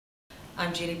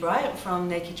I'm Julie Bryant from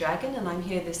Naked Dragon, and I'm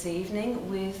here this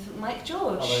evening with Mike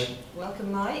George. Hello.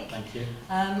 Welcome, Mike. Thank you.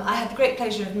 I had the great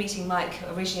pleasure of meeting Mike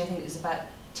originally, I think it was about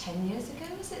 10 years ago,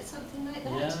 was it? Something like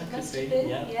that? Yeah, it could must be. have been.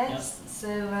 Yeah, yes. Yeah.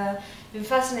 So, been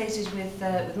fascinated with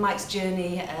Mike's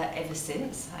journey ever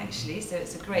since, actually. So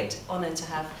it's a great honour to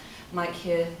have Mike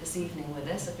here this evening with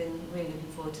us. I've been really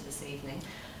looking forward to this evening.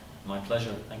 My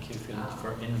pleasure. Thank you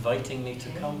for inviting me to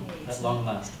come at long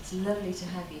last. It's lovely to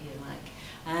have you here, Mike.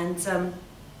 And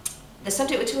the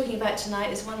subject we're talking about tonight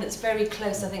is one that's very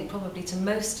close, I think, probably to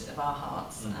most of our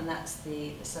hearts, and that's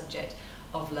the subject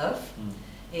of love.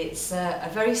 It's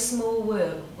a very small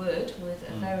word with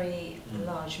a very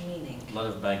large meaning. A lot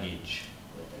of baggage.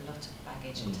 With a lot of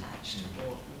baggage attached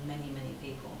for many, many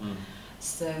people.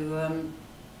 So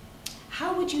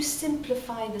how would you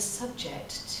simplify the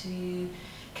subject to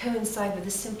coincide with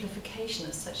the simplification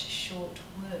of such a short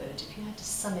word? If you had to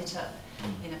sum it up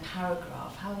in a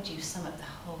paragraph, how would you sum up the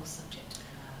whole subject?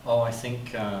 Oh, I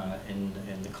think in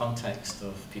the context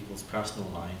of people's personal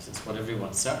lives, it's what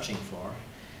everyone's searching for.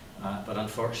 But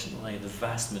unfortunately, the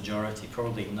vast majority,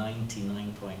 probably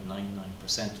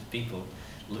 99.99% of people,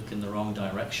 look in the wrong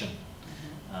direction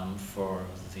for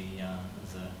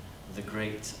the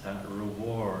great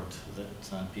reward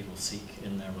that people seek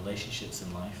in their relationships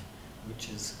in life,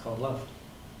 which is called love.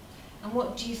 And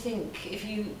what do you think, if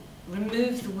you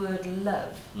remove the word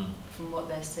love from what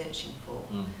they're searching for,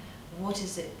 what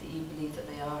is it that you believe that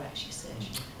they are actually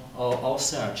searching for? All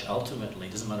search, ultimately,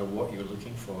 doesn't matter what you're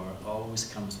looking for, always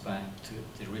comes back to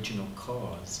the original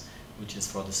cause, which is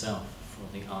for the self, for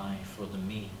the I, for the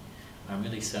me. I'm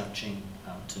really searching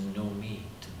to know me,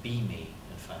 to be me,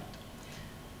 in fact.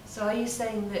 So are you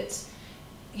saying that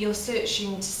you're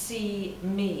searching to see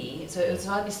me, so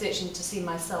I'd be searching to see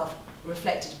myself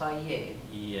reflected by you?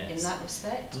 Yes. In that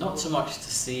respect? Not so much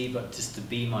to see, but just to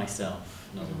be myself.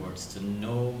 In other words, to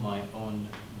know my own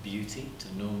beauty, to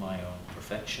know my own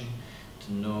perfection,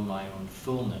 to know my own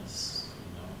fullness.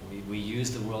 You know, we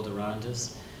use the world around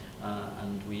us,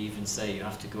 and we even say you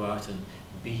have to go out and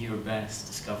be your best,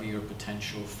 discover your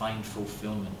potential, find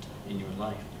fulfillment in your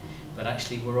life. But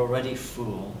actually, we're already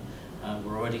full,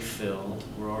 we're already filled,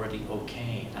 we're already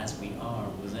okay as we are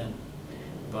within.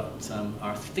 But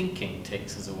our thinking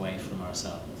takes us away from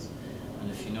ourselves. And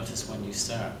if you notice, when you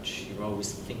search, you're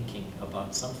always thinking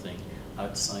about something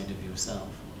outside of yourself.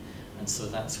 And so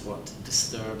that's what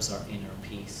disturbs our inner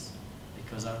peace,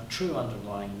 because our true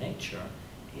underlying nature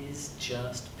is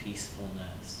just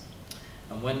peacefulness.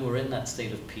 And when we're in that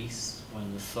state of peace,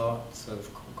 when the thoughts have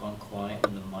gone quiet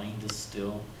and the mind is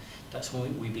still, that's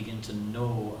when we begin to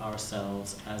know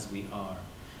ourselves as we are.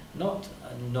 Not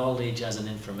a knowledge as an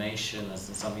information, as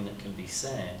something that can be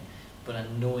said, but a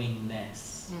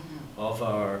knowingness of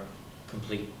our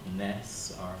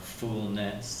completeness, our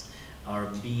fullness, our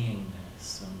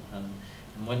beingness. And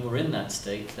when we're in that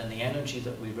state, then the energy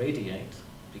that we radiate,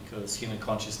 because human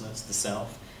consciousness, the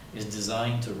self, is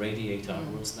designed to radiate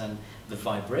outwards, then the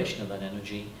vibration of that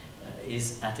energy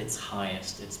is at its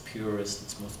highest, its purest,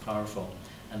 its most powerful.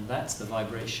 And that's the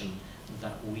vibration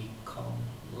that we call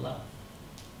love.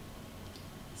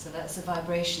 So that's a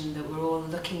vibration that we're all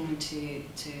looking to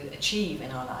achieve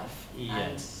in our life,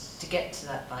 and to get to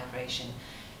that vibration.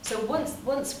 So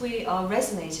once we are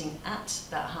resonating at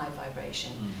that high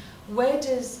vibration, where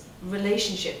does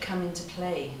relationship come into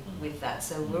play with that?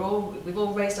 So we've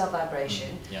all raised our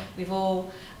vibration, we've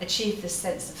all achieved this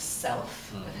sense of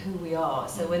self, of who we are,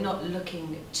 so we're not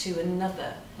looking to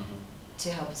another to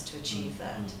help us to achieve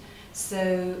that.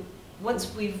 So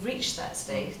once we've reached that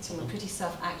state and we're pretty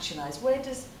self-actualized, where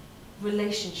does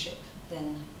relationship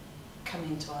then come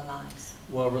into our lives?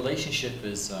 Well, relationship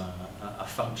is a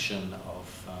function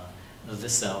of the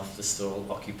self, the soul,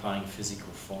 occupying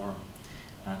physical form.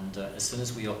 And as soon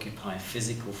as we occupy a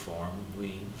physical form,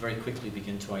 we very quickly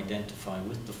begin to identify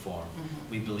with the form.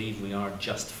 We believe we are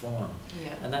just form.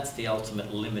 And that's the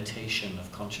ultimate limitation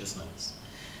of consciousness.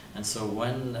 And so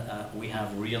when we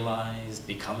have realized,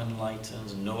 become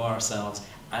enlightened, know ourselves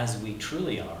as we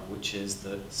truly are, which is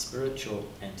the spiritual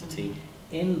entity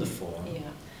in the form,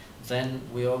 then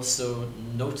we also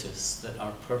notice that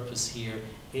our purpose here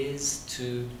is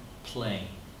to play.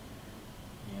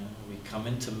 We come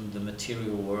into the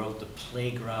material world, the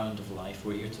playground of life.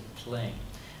 We're here to play.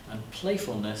 And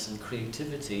playfulness and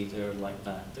creativity, they're like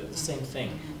that. They're the same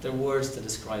thing. They're words to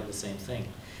describe the same thing.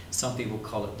 Some people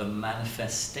call it the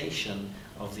manifestation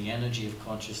of the energy of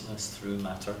consciousness through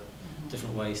matter.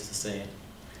 Different ways to say it.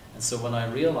 And so when I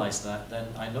realize that, then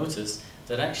I notice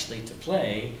that actually to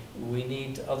play, we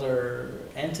need other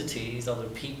entities, other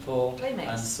people. Playmates.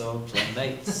 And so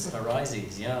playmates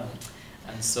arises,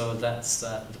 And so that's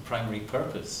the primary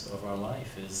purpose of our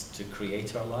life, is to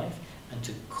create our life and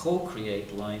to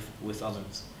co-create life with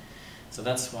others. So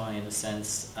that's why, in a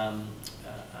sense,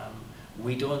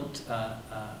 we don't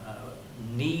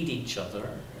need each other.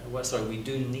 Well, sorry, we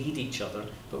do need each other,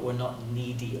 but we're not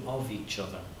needy of each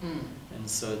other. And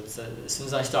so as soon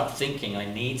as I start thinking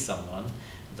I need someone,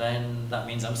 then that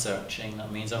means I'm searching,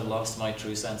 that means I've lost my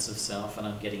true sense of self and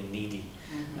I'm getting needy.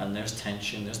 And there's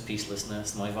tension, there's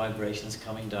peacelessness, my vibration's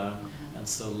coming down, and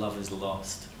so love is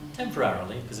lost.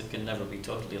 Temporarily, because it can never be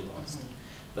totally lost.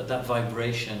 But that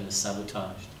vibration is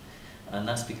sabotaged. And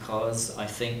that's because I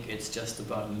think it's just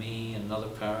about me and another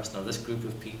person, or this group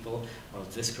of people, or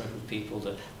this group of people,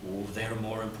 that they're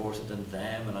more important than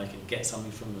them, and I can get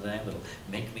something from them that'll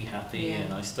make me happy,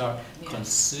 and I start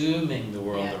consuming the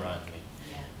world around me.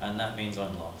 And that means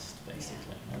I'm lost,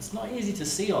 basically. And it's not easy to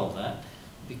see all that,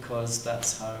 because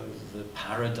that's how the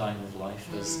paradigm of life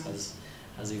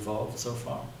has evolved so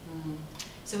far.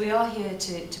 So we are here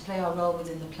to play our role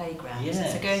within the playground.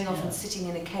 So going off and sitting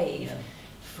in a cave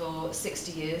for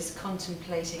 60 years,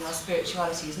 contemplating our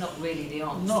spirituality is not really the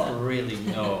answer. Not really,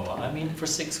 no. I mean, for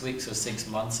 6 weeks or 6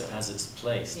 months it has its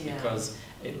place, because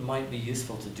it might be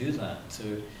useful to do that,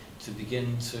 to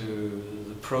begin to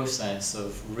the process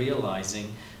of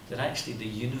realizing that actually the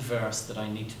universe that I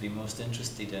need to be most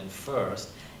interested in first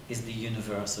is the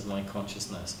universe of my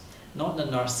consciousness. Not in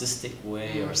a narcissistic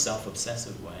way or a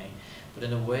self-obsessive way, but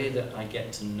in a way that I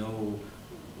get to know,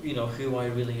 you know, who I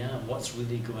really am, what's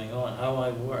really going on, how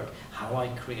I work, how I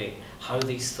create, how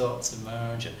these thoughts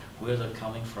emerge, and where they're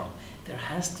coming from. There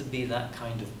has to be that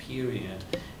kind of period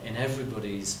in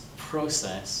everybody's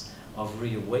process of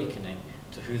reawakening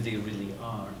to who they really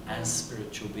are as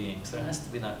spiritual beings. There has to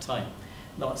be that time.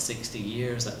 Not 60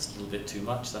 years, that's a little bit too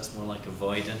much. That's more like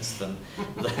avoidance than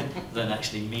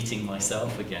actually meeting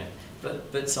myself again.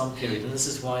 But some period. And this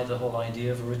is why the whole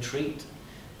idea of a retreat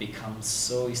becomes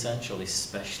so essential,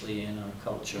 especially in our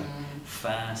culture.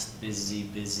 Fast, busy,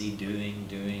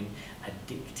 doing,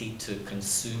 addicted to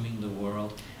consuming the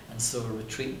world. And so a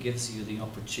retreat gives you the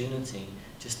opportunity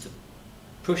just to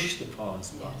push the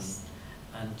pause button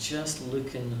and just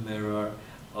look in the mirror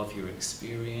of your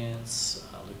experience,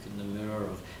 look in the mirror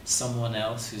of someone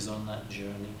else who's on that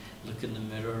journey, look in the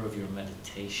mirror of your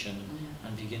meditation,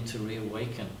 and begin to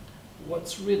reawaken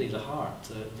what's really the heart,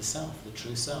 the self, the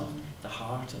true self. The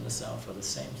heart and the self are the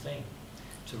same thing.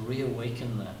 To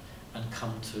reawaken that and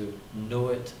come to know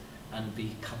it and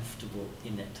be comfortable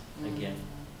in it again.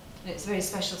 It's very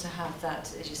special to have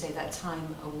that, as you say, that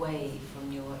time away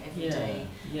from your everyday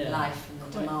life and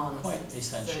the demands. Quite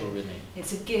essential, so really.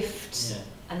 It's a gift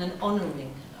and an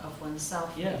honouring of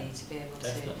oneself, really, to be able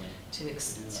to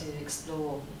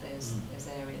explore those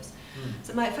areas.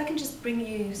 So, Mike, if I can just bring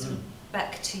you sort of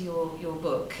back to your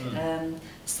book,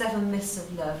 7 Myths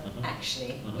of Love,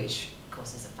 actually, which of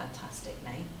course is a fantastic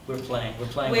name. We're playing. We're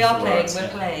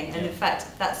playing, and in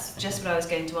fact, that's just what I was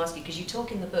going to ask you, because you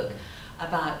talk in the book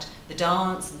about the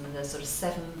dance and the sort of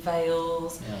 7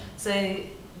 veils. So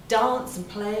dance and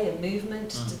play and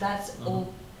movement, did that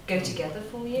all go together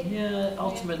for you? Yeah,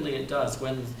 ultimately it does.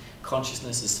 When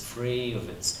consciousness is free of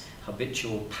its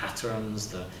habitual patterns,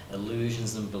 the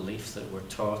illusions and beliefs that we're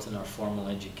taught in our formal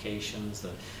educations,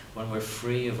 when we're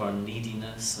free of our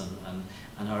neediness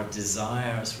and our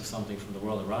desires for something from the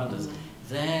world around us,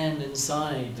 then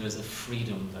inside there's a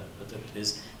freedom that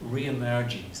is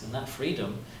re-emerges, and that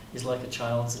freedom is like a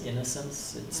child's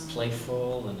innocence. It's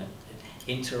playful, and it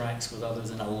interacts with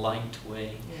others in a light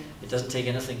way. It doesn't take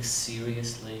anything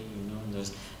seriously, you know,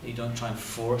 and you don't try and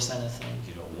force anything,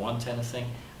 you don't want anything,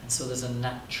 and so there's a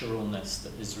naturalness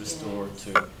that is restored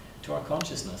to our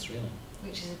consciousness, really.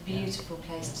 Which is a beautiful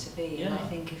place to be, and I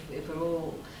think if we're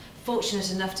all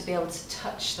fortunate enough to be able to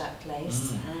touch that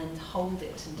place and hold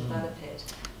it and develop it,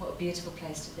 what a beautiful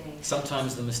place to be.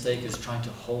 Sometimes the mistake is trying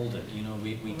to hold it, you know,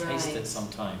 we taste it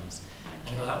sometimes.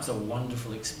 And that was a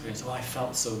wonderful experience, I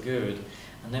felt so good.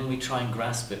 And then we try and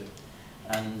grasp it,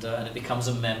 and it becomes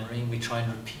a memory, and we try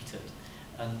and repeat it.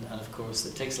 And of course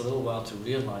it takes a little while to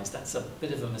realise that's a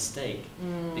bit of a mistake,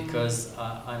 because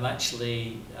I'm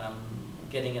actually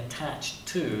getting attached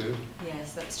to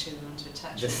that's true.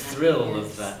 the thrill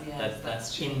of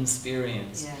that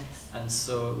experience. And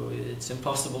so it's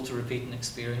impossible to repeat an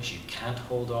experience. You can't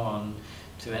hold on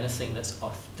to anything that's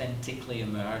authentically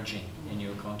emerging in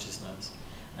your consciousness.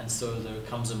 And so there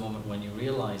comes a moment when you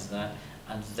realize that,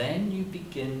 and then you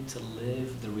begin to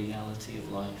live the reality of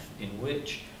life, in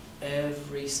which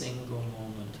every single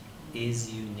moment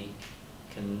is unique,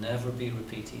 can never be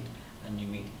repeated, and you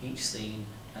meet each scene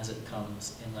as it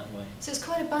comes in that way. So it's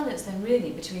quite a balance then,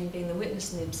 really, between being the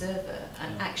witness and the observer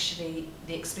and Yeah. actually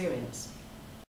the experience.